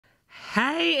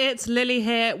Hey, it's Lily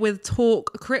here with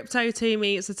Talk Crypto to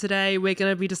Me. So today we're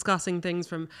going to be discussing things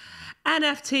from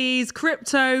NFTs,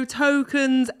 crypto,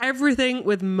 tokens, everything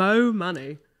with Mo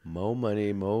Money. Mo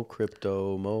money, mo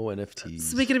crypto, mo NFTs.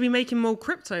 So we're going to be making more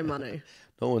crypto money.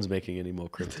 No one's making any more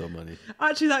crypto money.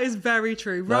 Actually, that is very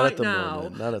true. Not Right at the now,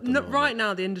 moment. Not at the moment. right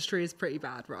now, the industry is pretty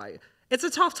bad, right? It's a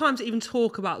tough time to even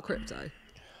talk about crypto.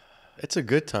 It's a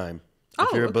good time if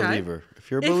Oh, you're a okay. believer.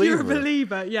 If you're a If believer. you're a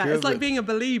believer, yeah. You're It's a like be- being a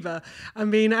believer. I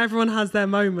mean, everyone has their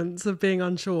moments of being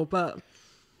unsure, but...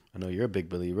 I know you're a big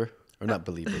believer. Or not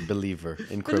believer, believer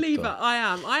in crypto. Believer, I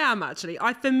am actually.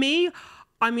 I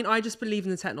just believe in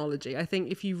the technology. I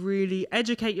think if you really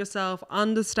educate yourself,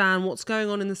 understand what's going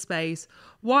on in the space,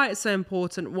 why it's so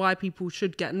important, why people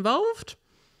should get involved,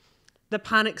 the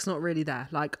panic's not really there.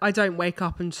 Like, I don't wake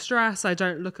up and stress. I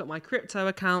don't look at my crypto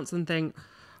accounts and think,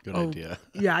 Good idea.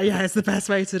 yeah, it's the best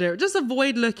way to do it. Just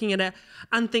avoid looking at it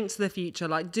and think to the future.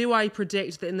 Like, do I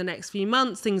predict that in the next few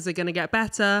months things are going to get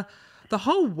better? The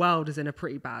whole world is in a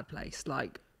pretty bad place.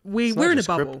 Like, It's we're not in a just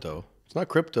bubble. Crypto. It's not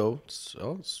crypto.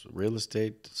 It's real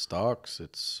estate, stocks.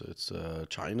 It's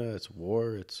China. It's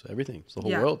war. It's everything. It's the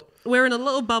whole world. We're in a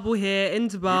little bubble here in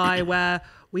Dubai where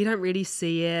we don't really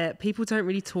see it. People don't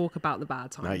really talk about the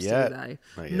bad times, Not yet. do they?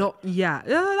 Not yet. Not yet.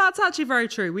 Yeah, that's actually very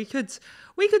true. We could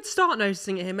start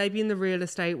noticing it here, maybe in the real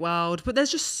estate world, but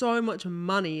there's just so much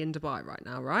money in Dubai right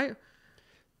now, right?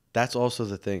 That's also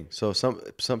the thing. So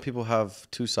some people have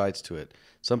two sides to it.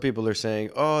 Some people are saying,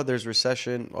 "Oh, there's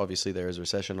recession." Obviously, there is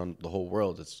recession on the whole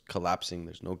world. It's collapsing.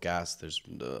 There's no gas. There's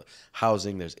the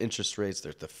housing. There's interest rates.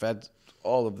 There's the Fed.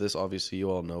 All of this, obviously,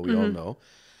 you all know. We all know.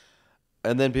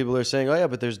 And then people are saying, "Oh yeah,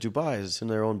 but there's Dubai. It's in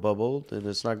their own bubble, and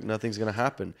nothing's gonna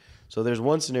happen." So there's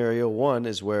one scenario. One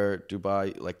is where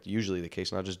Dubai, like usually the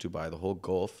case, not just Dubai, the whole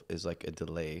Gulf is like a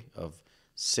delay of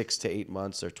 6 to 8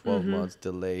 months or 12 months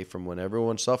delay from when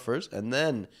everyone suffers, and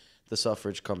then the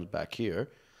suffrage comes back here.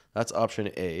 That's option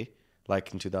A,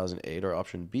 like in 2008, or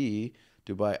option B,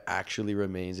 Dubai actually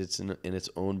remains in its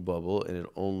own bubble, and it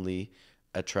only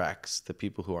attracts the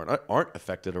people who aren't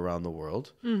affected around the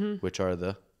world, which are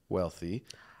the wealthy,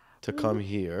 to come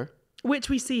here. Which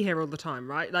we see here all the time,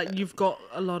 right? Like, you've got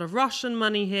a lot of Russian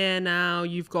money here now.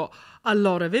 You've got a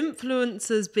lot of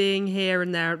influencers being here,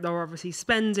 and they're obviously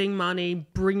spending money,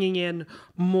 bringing in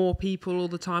more people all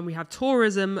the time. We have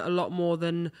tourism a lot more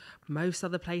than most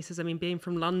other places. I mean, being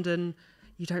from London,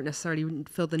 you don't necessarily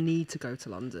feel the need to go to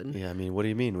London. Yeah, I mean, what do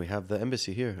you mean? We have the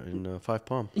embassy here in Five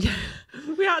Palm. Yeah,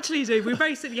 we actually do. We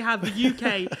basically have the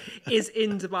UK is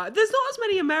in Dubai. There's not as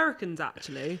many Americans,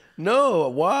 actually. No,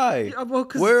 why? Yeah, well,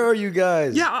 'cause- Where are you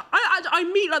guys? Yeah, I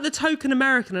meet like the token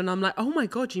American, and I'm like, oh my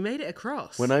God, you made it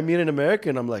across. When I meet an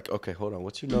American, I'm like, okay, hold on.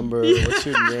 What's your number? What's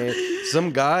your name?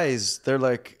 Some guys, they're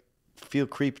like, feel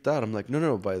creeped out. I'm like,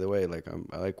 no, by the way, like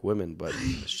I like women, but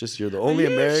it's just you're the only Are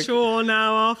you American. sure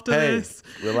now after Hey, this?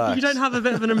 relax. You don't have a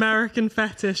bit of an American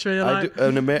fetish where you're I like...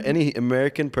 do, any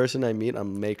American person I meet, I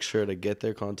make sure to get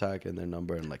their contact and their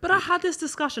number and like. But I had this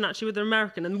discussion actually with an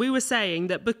American, and we were saying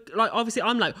that, like, obviously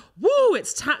I'm like, woo,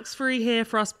 it's tax-free here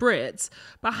for us Brits.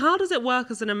 But how does it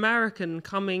work as an American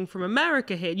coming from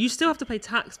America here? You still have to pay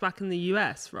tax back in the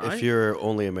US, right? If you're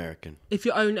only American. If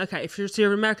you're so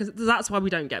you're American, that's why we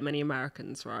don't get many Americans,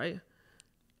 right?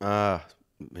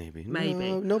 Maybe.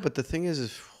 Maybe. No, but the thing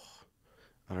is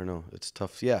I don't know. It's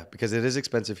tough. Yeah, because it is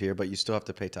expensive here, but you still have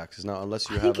to pay taxes. Now, unless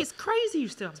you I have think it's crazy you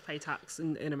still have to pay tax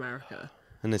in America.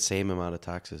 and the same amount of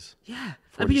taxes. Yeah.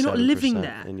 But you're not living 47%,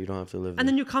 there. and you don't have to live there. And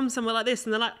then you come somewhere like this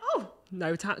and they're like, oh,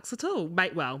 no tax at all.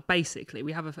 Well, basically,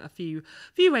 we have a few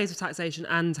ways of taxation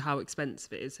and how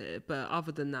expensive it is here. But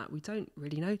other than that, we don't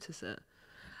really notice it.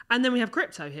 And then we have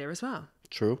crypto here as well,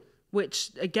 True.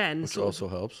 which again Which sort also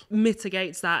of helps.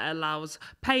 mitigates that, it allows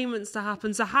payments to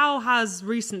happen. So how has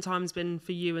recent times been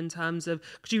for you in terms of,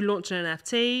 could you launch an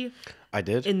NFT I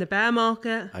did. in the bear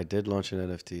market? I did launch an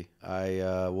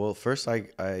NFT. First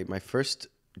my first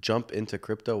jump into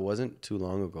crypto wasn't too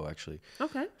long ago, actually.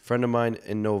 Okay. A friend of mine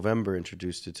in November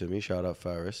introduced it to me. Shout out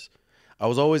Faris. I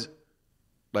was always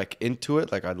like into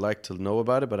it, like I'd like to know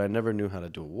about it, but I never knew how to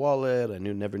do a wallet. I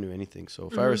never knew anything. So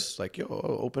Faris like, yo,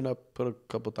 open up, put a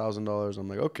couple $1,000. I'm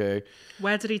like, okay.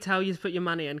 Where did he tell you to put your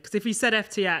money in? Because if he said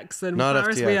FTX, then Not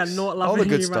Faris, FTX. we are not loving all the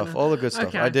good you stuff. right now. All the good stuff.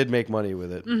 Okay. I did make money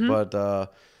with it,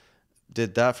 but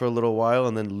did that for a little while,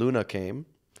 and then Luna came.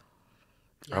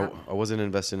 Yeah. I wasn't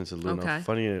invested into Luna. Okay.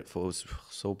 Funny, it was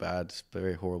so bad. It's a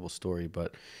very horrible story,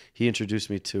 but he introduced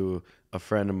me to a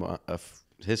friend of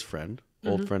his friend,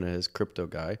 old friend of his, crypto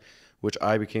guy, which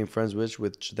I became friends with,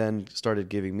 which then started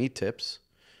giving me tips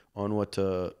on what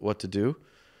to do,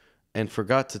 and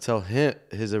forgot to tell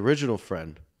his original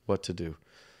friend what to do.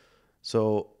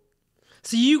 So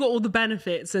So you got all the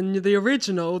benefits, and the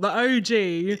original, the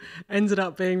OG, ended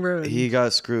up being ruined. He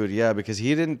got screwed, yeah, because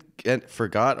he didn't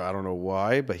forgot. I don't know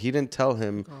why, but he didn't tell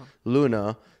him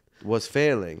Luna was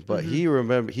failing. But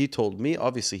he told me.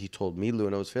 Obviously, he told me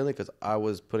Luna was failing because I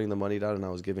was putting the money down and I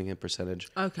was giving him percentage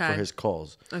for his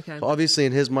calls. Okay. So obviously,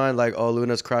 in his mind, like, oh,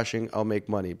 Luna's crashing, I'll make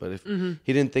money. But if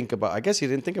he didn't think about, I guess he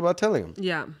didn't think about telling him.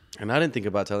 Yeah. And I didn't think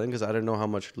about telling because I didn't know how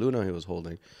much Luna he was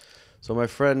holding. So my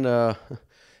friend.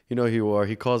 You know who you are.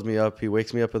 He calls me up. He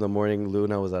wakes me up in the morning.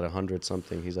 Luna was at 100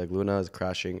 something. He's like, Luna is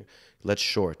crashing. Let's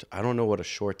short. I don't know what a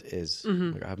short is.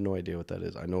 Like, I have no idea what that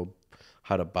is. I know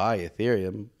how to buy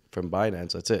Ethereum from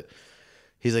Binance. That's it.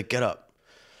 He's like, get up.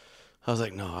 I was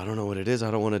like, no, I don't know what it is.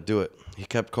 I don't want to do it. He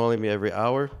kept calling me every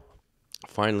hour.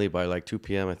 Finally, by like 2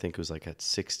 p.m., I think it was like at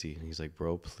 60. And he's like,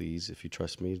 bro, please, if you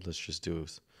trust me, let's just do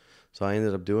it. So I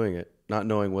ended up doing it, not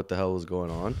knowing what the hell was going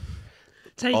on.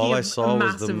 Taking all a I saw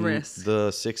was massive risk.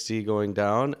 the 60 going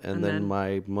down and then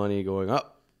my money going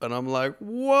up. And I'm like,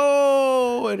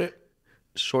 whoa. And it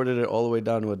shorted it all the way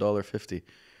down to $1.50.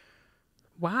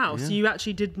 Wow. Yeah. So you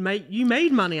actually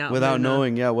made money out without of it.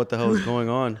 Knowing, what the hell is going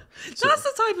on. So that's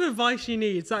the type of advice you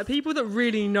need. It's like people that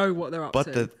really know what they're up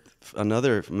to. But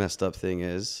another messed up thing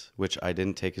is, which I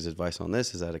didn't take his advice on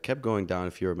this, is that it kept going down,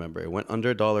 if you remember. It went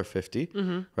under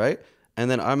 $1.50, right? And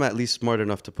then I'm at least smart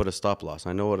enough to put a stop loss.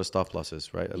 I know what a stop loss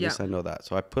is, right? At least I know that.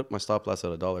 So I put my stop loss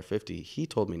at $1.50. He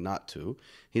told me not to.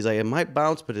 He's like, it might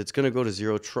bounce, but it's going to go to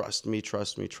zero. Trust me,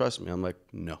 trust me, trust me. I'm like,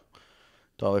 no.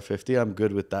 $1.50, I'm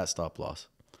good with that stop loss.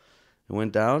 It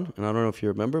went down, and I don't know if you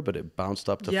remember, but it bounced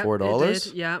up to $4. It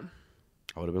did, yeah.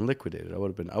 I would have been liquidated. I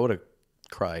would have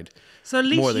cried. So at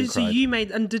least you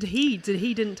made, and did he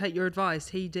didn't take your advice?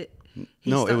 He did.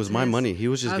 No, it was my money. He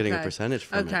was just getting a percentage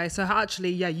from it. Okay, so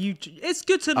actually, it's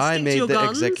good to stick I to made your the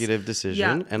guns. executive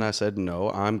decision, and I said, no,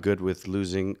 I'm good with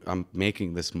losing. I'm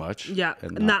making this much. Yeah,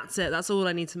 and that's it. That's all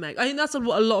I need to make. I think that's what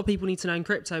a lot of people need to know in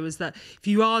crypto is that if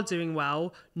you are doing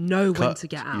well, know when to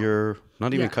get out.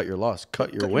 Not even cut your loss,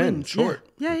 cut your win. Short.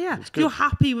 Yeah. If you're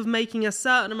happy with making a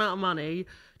certain amount of money,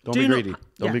 Don't be greedy.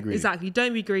 Don't be greedy. Exactly.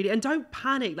 Don't be greedy. And don't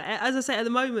panic. Like, as I say, at the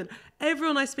moment,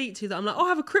 everyone I speak to that I'm like, oh, I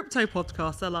have a crypto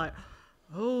podcast. They're like,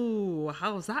 oh,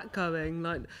 how's that going?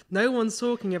 Like, no one's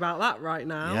talking about that right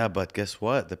now. Yeah, but guess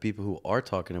what? The people who are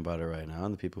talking about it right now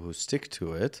and the people who stick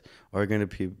to it are going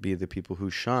to be the people who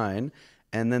shine.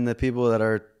 And then the people that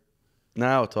are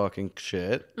now talking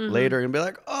shit later are going to be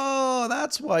like, oh,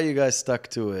 that's why you guys stuck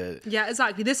to it. Yeah,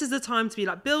 exactly. This is the time to be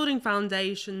like building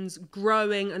foundations,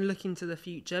 growing and looking to the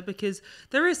future because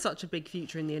there is such a big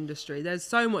future in the industry. There's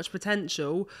so much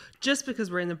potential. Just because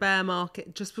we're in the bear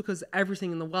market, just because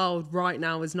everything in the world right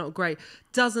now is not great,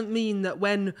 doesn't mean that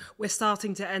when we're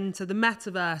starting to enter the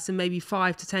metaverse in maybe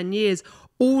 5 to 10 years,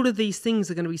 all of these things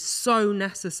are going to be so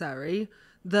necessary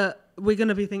that we're going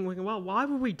to be thinking, well, why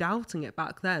were we doubting it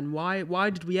back then? Why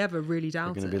did we ever really doubt it?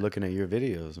 We're going to be looking at your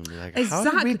videos and be like,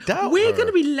 exactly. How did we doubt We're her? going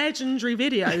to be legendary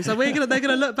videos. So they're going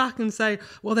to look back and say,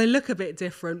 well, they look a bit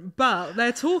different, but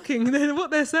they're talking,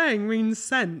 what they're saying means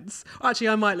sense. Actually,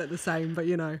 I might look the same, but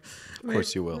Of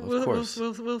course you will. Of course.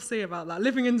 We'll see about that.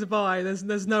 Living in Dubai,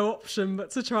 there's no option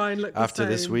but to try and look After the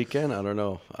same. this weekend, I don't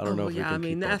know. I don't know if we can the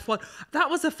keep up. F1. That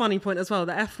was a funny point as well.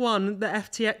 The F1, the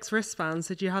FTX wristbands.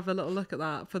 Did you have a little look at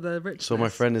that for the rich So my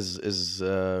list? friend is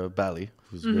Bally,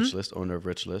 who's Richlist, owner of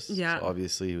Richlist. Yeah. So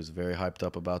obviously he was very hyped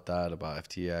up about that, about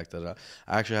FTX.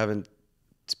 I actually haven't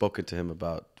spoken to him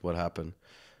about what happened.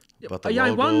 About the logos.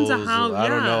 I wonder how. I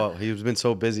don't know. He's been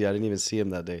so busy. I didn't even see him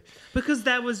that day. Because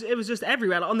it was just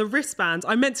everywhere. Like on the wristbands,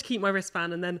 I meant to keep my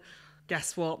wristband, and then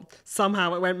guess what?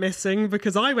 Somehow it went missing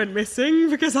because I went missing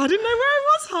because I didn't know where it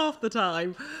was half the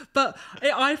time. But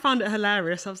I found it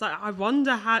hilarious. I was like, I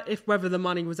wonder whether the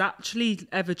money was actually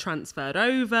ever transferred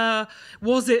over.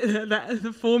 Was it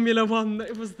the Formula One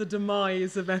that was the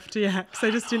demise of FTX?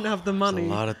 They just didn't have the money.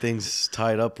 There's a lot of things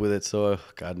tied up with it, so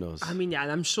God knows. I mean, yeah,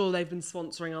 I'm sure they've been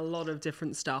sponsoring a lot of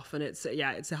different stuff, and it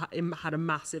had a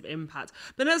massive impact.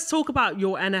 But let's talk about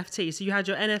your NFT. So you had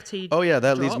your NFT. Oh yeah,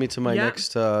 that leads me to my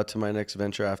next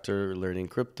venture after learning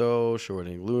crypto,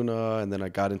 shorting Luna, and then I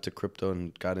got into crypto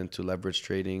and got into leverage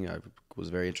trading. I was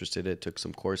very interested in it, took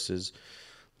some courses,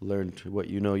 learned what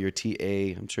your TA.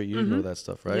 I'm sure you know that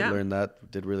stuff, right? Yeah. Learned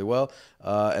that, did really well.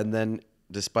 And then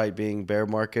despite being bear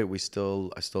market, I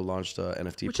still launched a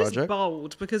NFT Which project. is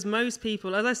bold because most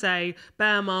people, as I say,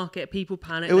 bear market, people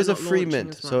panic. It was they're a not free launching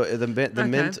mint. as So much. the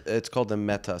mint, it's called the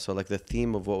meta. So like the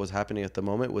theme of what was happening at the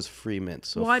moment was free mint.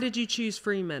 So Why did you choose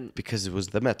free mint? because it was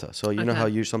the meta. So you know how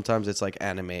sometimes it's like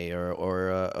anime or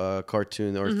a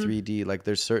cartoon or 3D. Like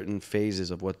there's certain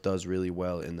phases of what does really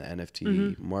well in the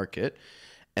NFT market.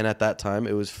 And at that time,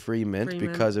 it was free mint Free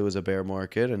mint. because it was a bear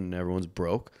market and everyone's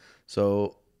broke.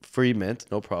 So free mint,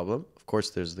 no problem. Of course,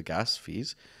 there's the gas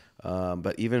fees.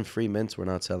 But even free mints were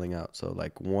not selling out. So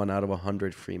like 1 out of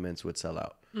 100 free mints would sell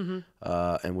out.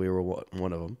 And we were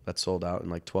one of them that sold out in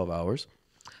like 12 hours.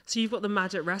 So you've got the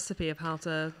magic recipe of how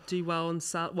to do well and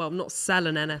sell, well, not sell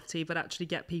an NFT, but actually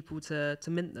get people to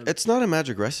mint them. It's not a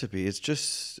magic recipe.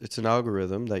 It's an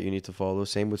algorithm that you need to follow.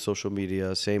 Same with social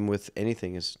media. Same with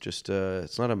anything. It's just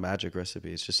it's not a magic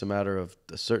recipe. It's just a matter of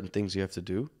certain things you have to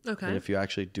do. Okay. And if you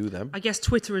actually do them. I guess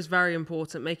Twitter is very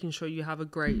important, making sure you have a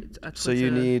Twitter. So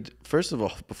you need, first of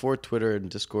all, before Twitter and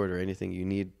Discord or anything, you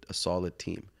need a solid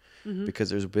team. Because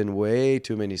there's been way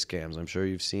too many scams. I'm sure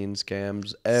you've seen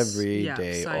scams every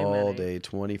day, so all many. day,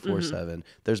 24/7.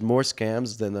 There's more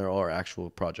scams than there are actual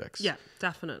projects. Yeah,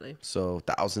 definitely. So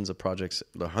thousands of projects,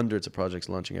 the hundreds of projects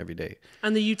launching every day.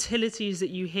 And the utilities that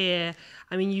you hear,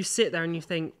 I mean, you sit there and you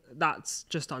think that's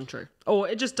just untrue, or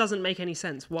it just doesn't make any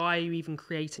sense. Why are you even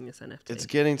creating this NFT? It's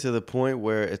getting to the point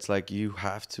where it's like you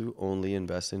have to only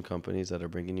invest in companies that are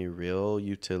bringing you real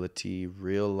utility,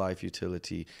 real life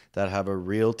utility, that have a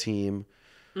real team.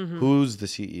 Who's the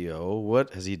CEO?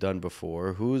 What has he done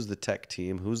before? Who's the tech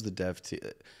team? Who's the dev team?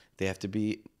 They have to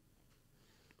be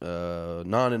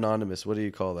non-anonymous. What do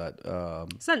you call that?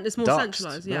 It's more Doxed.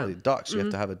 centralized. Yeah. No, docs. You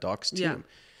have to have a docs Yeah. team.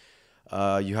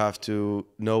 You have to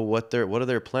know what are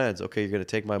their plans. Okay, you're going to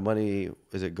take my money.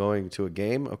 Is it going to a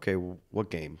game? Okay, what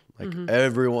game? Like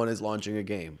everyone is launching a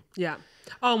game. Yeah.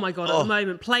 Oh my God. At the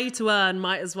moment, play to earn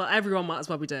everyone might as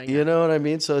well be doing it. You know what I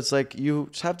mean? So it's like you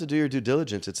just have to do your due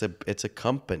diligence. It's a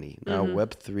company. Now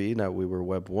Web3, now we were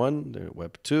Web 1, then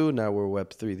Web 2, now we're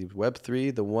Web 3. The Web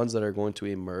 3, the ones that are going to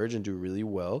emerge and do really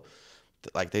well,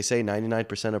 like they say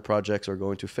 99% of projects are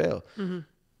going to fail.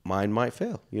 Mine might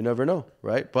fail. You never know,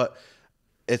 right? But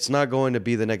it's not going to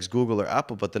be the next Google or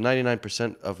Apple, but the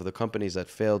 99% of the companies that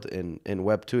failed in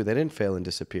Web 2, they didn't fail and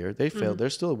disappear. They failed. They're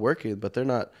still working, but they're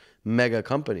not mega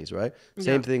companies, right?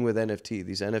 Same thing with NFT.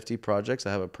 These NFT projects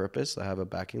that have a purpose, that have a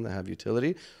backing, that have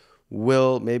utility,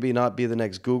 will maybe not be the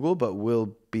next Google, but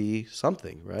will be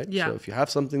something, right? Yeah. So if you have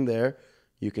something there,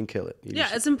 you can kill it.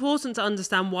 It's important to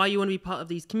understand why you want to be part of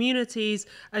these communities.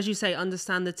 As you say,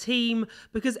 understand the team,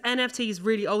 because NFTs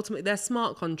really ultimately, they're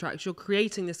smart contracts. You're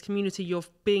creating this community, you're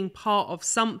being part of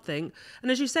something.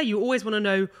 And as you say, you always want to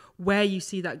know where you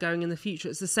see that going in the future.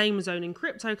 It's the same as owning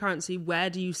cryptocurrency. Where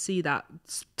do you see that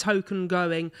token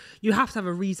going? You have to have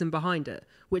a reason behind it,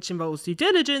 which involves due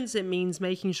diligence. It means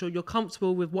making sure you're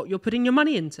comfortable with what you're putting your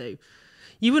money into.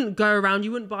 You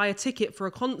wouldn't buy a ticket for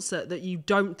a concert that you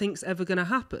don't think's ever going to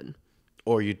happen.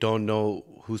 Or you don't know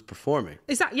who's performing.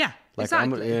 Exactly. Like,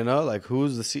 like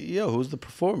who's the CEO, who's the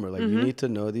performer? Like you need to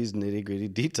know these nitty gritty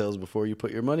details before you put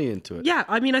your money into it. Yeah.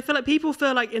 I mean, I feel like people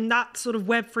feel like in that sort of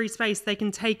Web3 space, they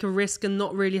can take a risk and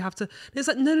not really have to. It's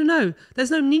like, no.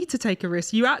 There's no need to take a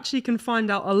risk. You actually can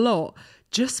find out a lot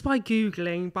just by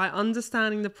Googling, by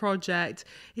understanding the project.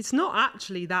 It's not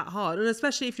actually that hard. And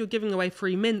especially if you're giving away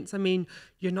free mints, I mean,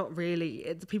 you're not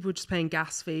really, people are just paying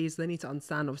gas fees. They need to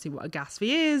understand obviously what a gas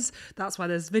fee is. That's why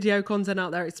there's video content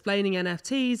out there explaining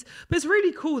NFTs. But it's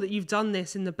really cool that you've done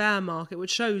this in the bear market,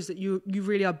 which shows that you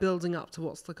really are building up to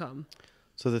what's to come.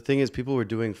 So the thing is, people were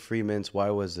doing free mints. Why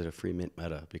was it a free mint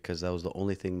meta? Because that was the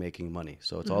only thing making money.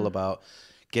 So it's all about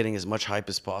getting as much hype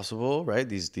as possible, right?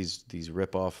 These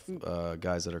rip-off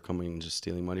guys that are coming and just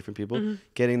stealing money from people,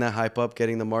 getting that hype up,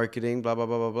 getting the marketing, blah, blah,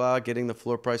 blah, blah, blah, getting the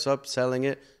floor price up, selling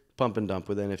it, pump and dump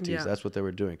with NFTs. Yeah. That's what they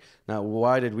were doing. Now,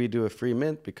 why did we do a free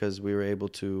mint? Because we were able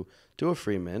to do a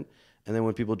free mint. And then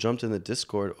when people jumped in the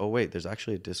Discord, oh, wait, there's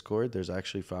actually a Discord. There's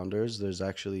actually founders. There's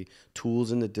actually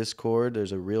tools in the Discord.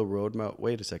 There's a real roadmap.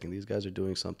 Wait a second, these guys are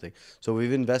doing something. So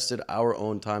we've invested our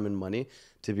own time and money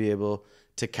to be able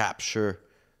to capture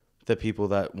the people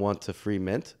that want to free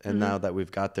mint. And now that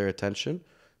we've got their attention,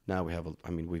 now we have,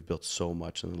 we've built so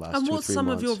much in the last 2-3 months. And what's some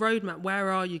of your roadmap?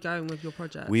 Where are you going with your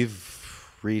project? We've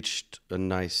reached a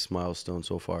nice milestone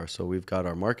so far. So we've got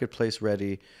our marketplace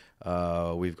ready.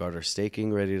 We've got our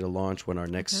staking ready to launch when our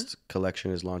next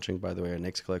collection is launching. By the way, our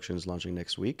next collection is launching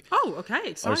next week. Oh, okay,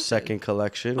 exciting. Our second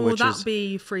collection, and will that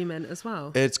be free mint as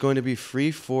well? It's going to be free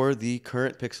for the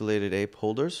current Pixelated Ape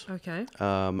holders. Okay.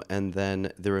 And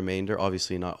then the remainder,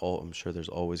 obviously not all. I'm sure there's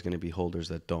always going to be holders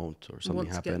that don't, or something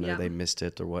happened, or they missed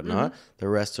it, or whatnot. The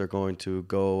rest are going to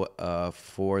go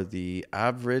for the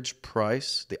average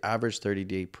price, the average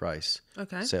 30-day price,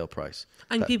 sale price.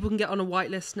 And people can get on a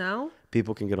whitelist now?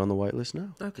 People can get on the whitelist now.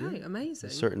 Okay, amazing.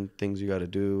 There's certain things you got to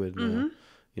do, and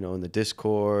in the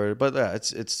Discord. But yeah,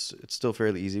 it's still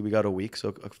fairly easy. We got a week,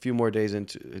 so a few more days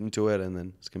into it, and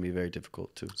then it's gonna be very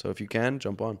difficult too. So if you can,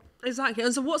 jump on. Exactly.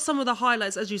 And so what's some of the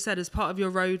highlights, as you said, as part of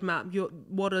your roadmap?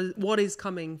 What is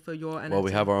coming for your NFT? Well,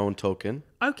 we have our own token.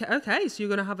 Okay. So you're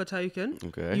going to have a token.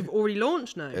 Okay. You've already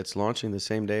launched now. It's launching the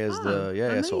same day as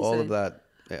yeah. So all of amazing. that.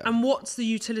 Yeah. And what's the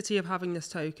utility of having this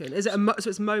token? Is it so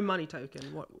it's Mo Money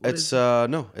token? What It's is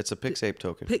no, it's a Pixape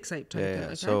token. Pixape token? Yeah.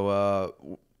 Okay.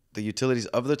 So the utilities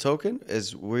of the token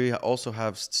is we also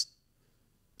have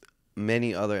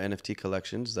many other NFT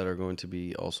collections that are going to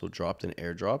be also dropped in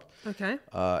airdrop. Okay.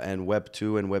 And Web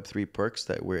 2 and Web 3 perks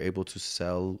that we're able to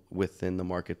sell within the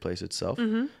marketplace itself.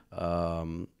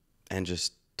 And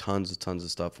just tons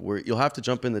of stuff. You'll have to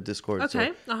jump in the Discord.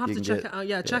 Okay, I'll have to check it out.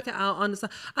 Yeah, check it out.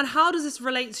 Understand. And how does this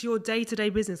relate to your day-to-day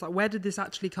business? Like, where did this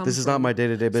actually come from? This is not my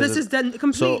day-to-day business. So this is then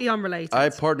completely unrelated. I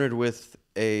partnered with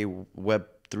a Web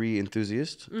 3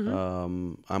 enthusiast.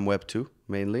 I'm Web 2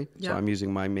 mainly. So I'm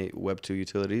using my Web 2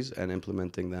 utilities and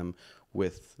implementing them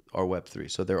with our Web 3.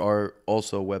 So there are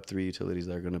also Web 3 utilities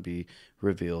that are going to be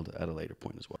revealed at a later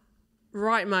point as well.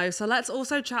 Right, Mo. So let's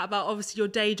also chat about, obviously, your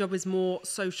day job is more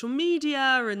social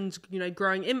media and,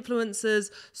 growing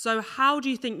influencers. So how do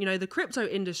you think, the crypto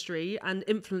industry and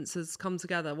influencers come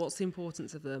together? What's the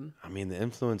importance of them? I mean, the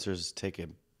influencers take a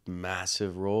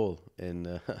massive role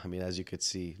in, as you could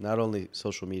see, not only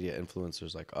social media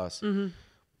influencers like us,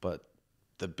 but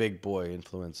the big boy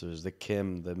influencers, the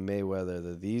Kim, the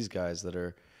Mayweather, these guys that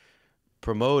are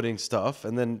promoting stuff,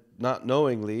 and then not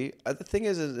knowingly. The thing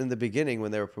is in the beginning when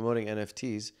they were promoting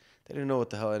NFTs, they didn't know what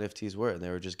the hell NFTs were, and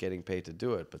they were just getting paid to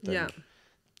do it. But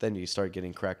then you start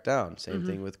getting cracked down. Same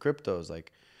thing with cryptos.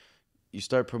 Like, you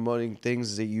start promoting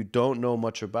things that you don't know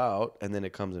much about, and then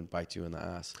it comes and bites you in the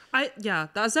ass.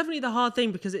 That's definitely the hard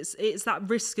thing, because it's that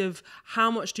risk of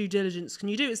how much due diligence can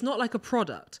you do. It's not like a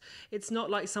product. It's not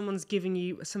like someone's giving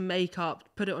you some makeup,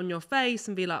 put it on your face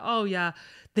and be like, oh yeah.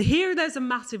 There's a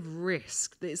massive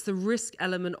risk. It's the risk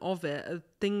element of it.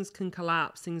 Things can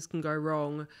collapse, things can go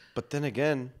wrong. But then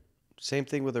again, same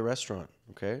thing with a restaurant,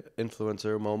 okay?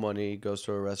 Influencer, Mo Money, goes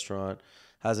to a restaurant,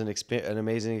 has an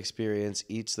amazing experience,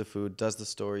 eats the food, does the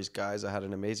stories. Guys, I had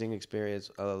an amazing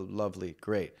experience. Lovely,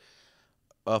 great.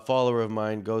 A follower of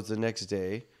mine goes the next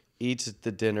day, eats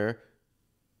the dinner,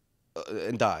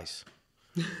 and dies.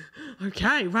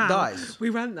 Okay, wow. Dies. We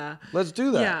went there. Let's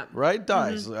do that, Yeah. right?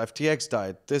 Dies. FTX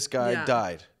died. This guy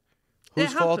died.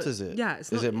 Whose fault is it? Yeah,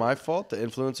 is it my fault? The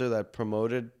influencer that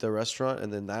promoted the restaurant,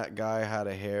 and then that guy had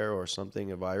a hair or something,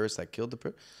 a virus that killed the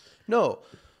person? No.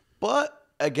 But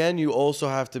again, you also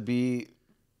have to be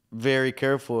very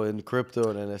careful in crypto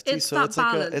and NFT. It's so that it's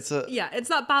balance. like it's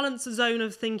that balance zone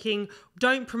of thinking,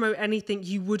 don't promote anything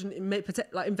you wouldn't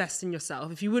invest in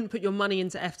yourself. If you wouldn't put your money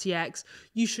into FTX,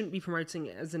 you shouldn't be promoting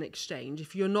it as an exchange.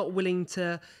 If you're not willing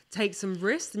to take some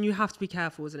risks, then you have to be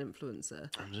careful as an influencer.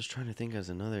 I'm just trying to think as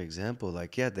another example.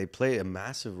 Like, yeah, they play a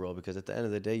massive role, because at the end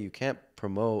of the day, you can't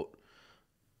promote,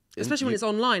 especially when it's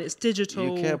online, it's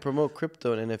digital. You can't promote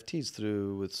crypto and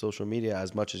NFTs with social media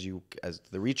as much as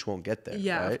the reach won't get there.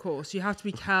 Yeah, right? of course. You have to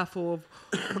be careful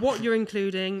of what you're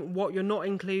including, what you're not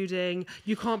including.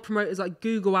 You can't promote as like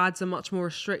Google ads are much more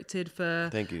restricted for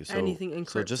anything in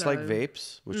crypto. So just like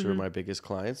vapes, which are my biggest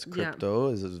clients, crypto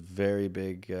is a very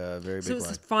big, So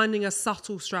it's finding a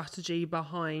subtle strategy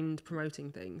behind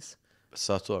promoting things.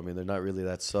 Subtle. I mean, they're not really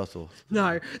that subtle.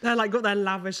 No, they're like got their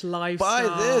lavish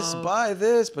lifestyle. Buy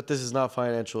this, but this is not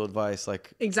financial advice.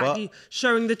 Like, exactly,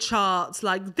 showing the charts.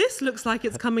 Like, this looks like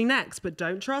it's coming next, but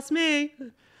don't trust me.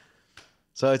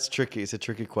 So it's tricky. It's a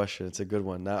tricky question. It's a good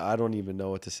one. Now I don't even know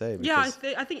what to say. Yeah,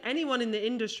 I think anyone in the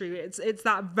industry, it's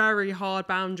that very hard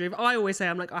boundary. I always say,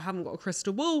 I'm like, I haven't got a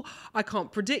crystal ball. I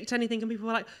can't predict anything. And people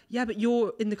are like, yeah, but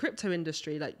you're in the crypto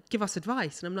industry. Like, give us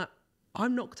advice. And I'm like,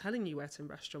 I'm not telling you where to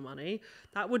invest your money.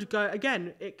 That would go,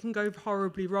 again, it can go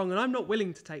horribly wrong, and I'm not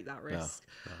willing to take that risk.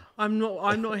 No.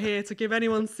 I'm not here to give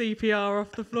anyone CPR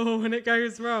off the floor when it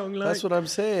goes wrong. Like, that's what I'm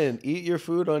saying. Eat your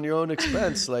food on your own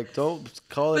expense. Like, don't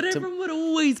call it. But everyone would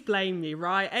always blame you,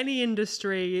 right? Any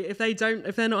industry, if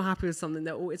they're not happy with something,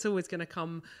 it's always going to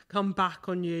come back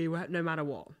on you no matter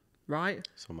what, right?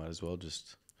 So might as well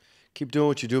just keep doing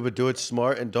what you do, but do it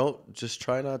smart, and don't just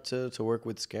try not to work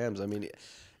with scams. I mean,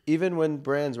 even when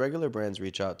regular brands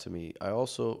reach out to me, I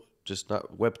also just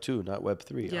not Web 2, not Web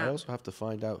 3. Yeah. I also have to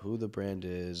find out who the brand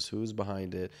is, who's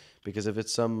behind it. Because if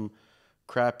it's some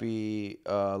crappy,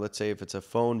 let's say if it's a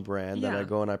phone brand that I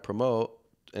go and I promote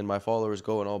and my followers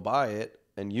go and all buy it,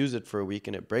 and use it for a week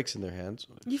and it breaks in their hands,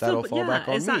 You that'll feel, fall back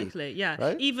on exactly, me. yeah.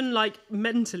 Right? Even like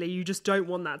mentally, you just don't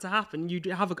want that to happen.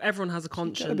 Everyone has a You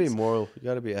conscience. gotta be moral. You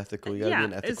gotta be ethical. You gotta be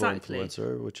an ethical exactly.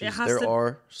 influencer, which It is has there to-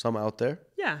 are some out there.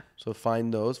 Yeah, So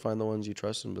find the ones you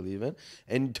trust and believe in,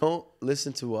 and don't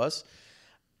listen to us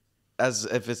as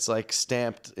if it's like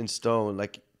stamped in stone.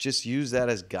 Like just use that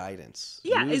as guidance.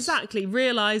 yeah, Use- exactly.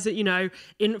 Realize that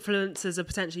influencers are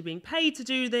potentially being paid to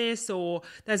do this, or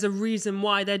there's a reason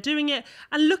why they're doing it,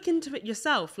 and look into it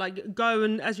yourself. Like go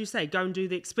and, as you say, go and do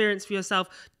the experience for yourself.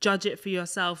 Judge it for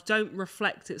yourself. Don't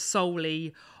reflect it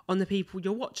solely on the people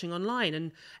you're watching online.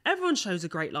 And everyone shows a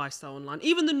great lifestyle online.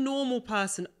 Even the normal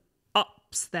person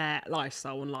ups their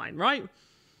lifestyle online, right?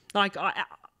 Like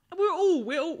we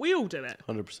all do it.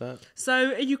 100%.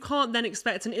 So you can't then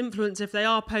expect an influencer, if they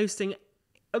are posting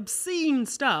obscene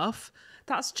stuff,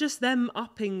 that's just them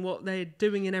upping what they're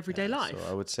doing in everyday life. So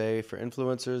I would say for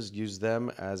influencers, use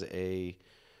them as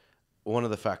one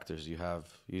of the factors. You have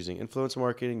using influencer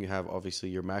marketing, you have obviously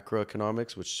your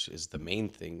macroeconomics, which is the main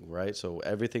thing, right? So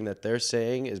everything that they're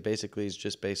saying is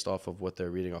just based off of what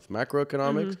they're reading off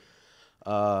macroeconomics.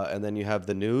 And then you have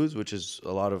the news, which is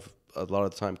a lot of the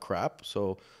time crap.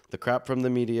 So the crap from the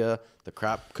media,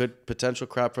 potential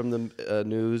crap from the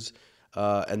news,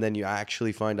 and then you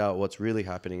actually find out what's really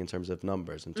happening in terms of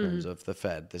numbers, in terms of the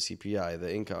Fed, the CPI,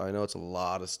 the income. I know it's a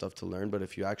lot of stuff to learn, but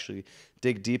if you actually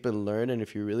dig deep and learn, and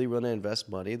if you really want to invest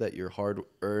money that your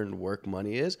hard-earned work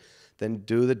money is, then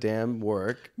do the damn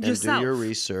work and Yourself. do your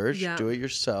research, do it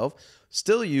yourself.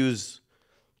 Still use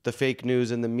the fake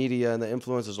news and the media and the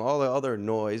influencers and all the other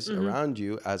noise around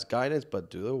you as guidance,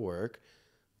 but do the work,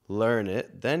 learn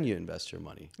it, then you invest your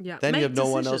money. Yeah, Then you make have no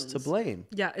one else to decisions. blame.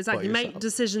 Yeah, exactly. but Make yourself.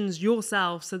 decisions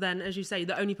yourself. So then, as you say,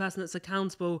 the only person that's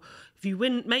accountable, if you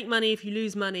make money, if you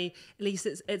lose money, at least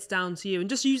it's down to you. And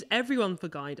just use everyone for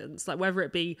guidance, like whether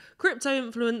it be crypto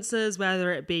influencers,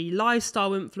 whether it be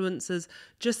lifestyle influencers,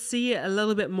 just see it a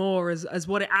little bit more as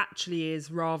what it actually is,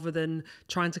 rather than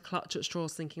trying to clutch at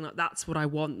straws thinking like, that's what I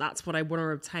want, that's what I want to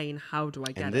obtain, how do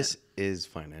I get And it? this is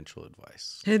financial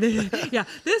advice. Yeah,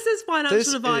 this is financial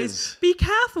This advice. is- Be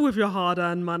careful with your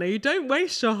hard-earned money. Don't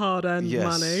waste your hard-earned Yes.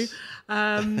 money,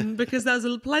 because there's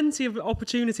plenty of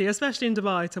opportunity, especially in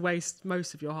Dubai, to waste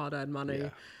most of your hard-earned money. Yeah.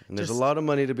 And there's Just- a lot of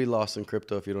money to be lost in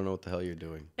crypto if you don't know what the hell you're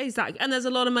doing. Exactly. And there's a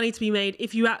lot of money to be made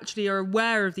if you actually are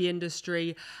aware of the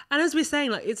industry. And as we're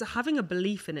saying, like, it's having a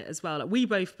belief in it as well. Like, we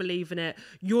both believe in it.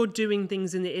 You're doing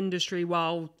things in the industry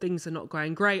while things are not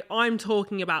going great. I'm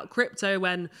talking about crypto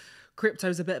when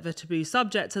crypto's a bit of a taboo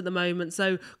subject at the moment.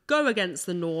 So go against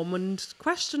the norm and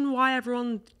question why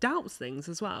everyone doubts things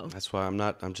as well. That's why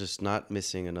I'm just not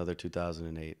missing another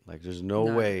 2008. Like there's no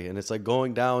way. And it's like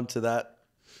going down to that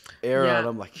era Yeah. and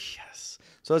I'm like, yes.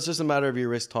 So it's just a matter of your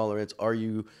risk tolerance. Are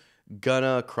you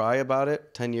gonna cry about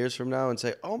it 10 years from now and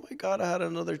say, oh my God, I had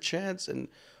another chance?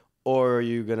 Or are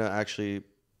you gonna actually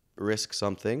risk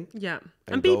something? Yeah.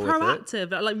 And And be go with it.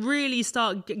 proactive. Like really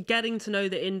start getting to know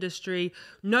the industry,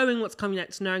 knowing what's coming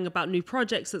next, knowing about new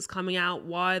projects that's coming out,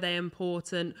 why are they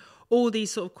important, all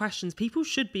these sort of questions people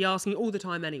should be asking all the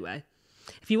time anyway.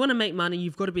 If you want to make money,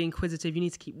 you've got to be inquisitive. You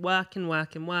need to keep working.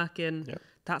 Yep.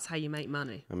 That's how you make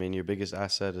money. I mean, your biggest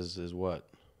asset is what?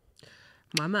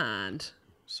 My man.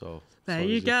 So There as long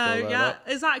you as go. fill that Yeah, up.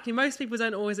 exactly. Most people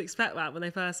don't always expect that when they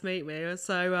first meet me.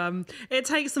 So it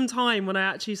takes some time when I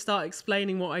actually start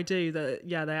explaining what I do that,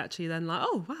 yeah, they actually then like,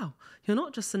 oh, wow, you're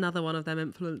not just another one of them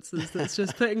influencers that's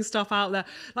just putting stuff out there,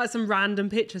 like some random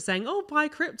picture saying, oh, buy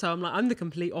crypto. I'm like, I'm the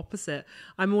complete opposite.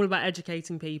 I'm all about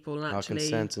educating people and Knocking actually...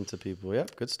 sense into people.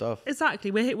 Yep, good stuff. Exactly.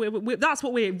 That's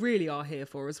what we really are here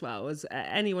for as well. As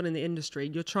anyone in the industry,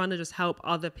 you're trying to just help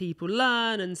other people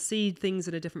learn and see things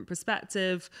in a different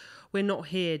perspective. We're not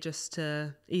here just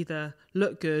to either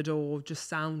look good or just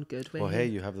sound good. Well, hey,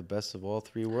 you have the best of all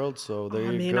three worlds, so there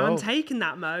I you mean, go. I'm taking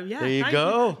that, Mo. Yeah, There you thank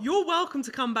go. You're welcome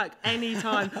to come back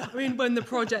anytime. I mean, when the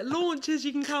project launches,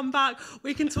 you can come back.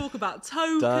 We can talk about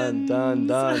tokens. Done.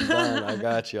 I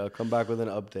got you. I'll come back with an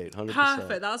update. 100%.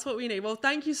 Perfect. That's what we need. Well,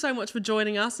 thank you so much for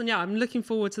joining us. And yeah, I'm looking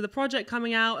forward to the project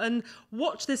coming out, and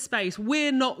watch this space.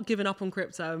 We're not giving up on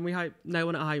crypto, and we hope no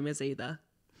one at home is either.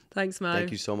 Thanks, Mo.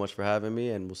 Thank you so much for having me,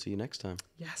 and we'll see you next time.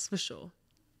 Yes, for sure.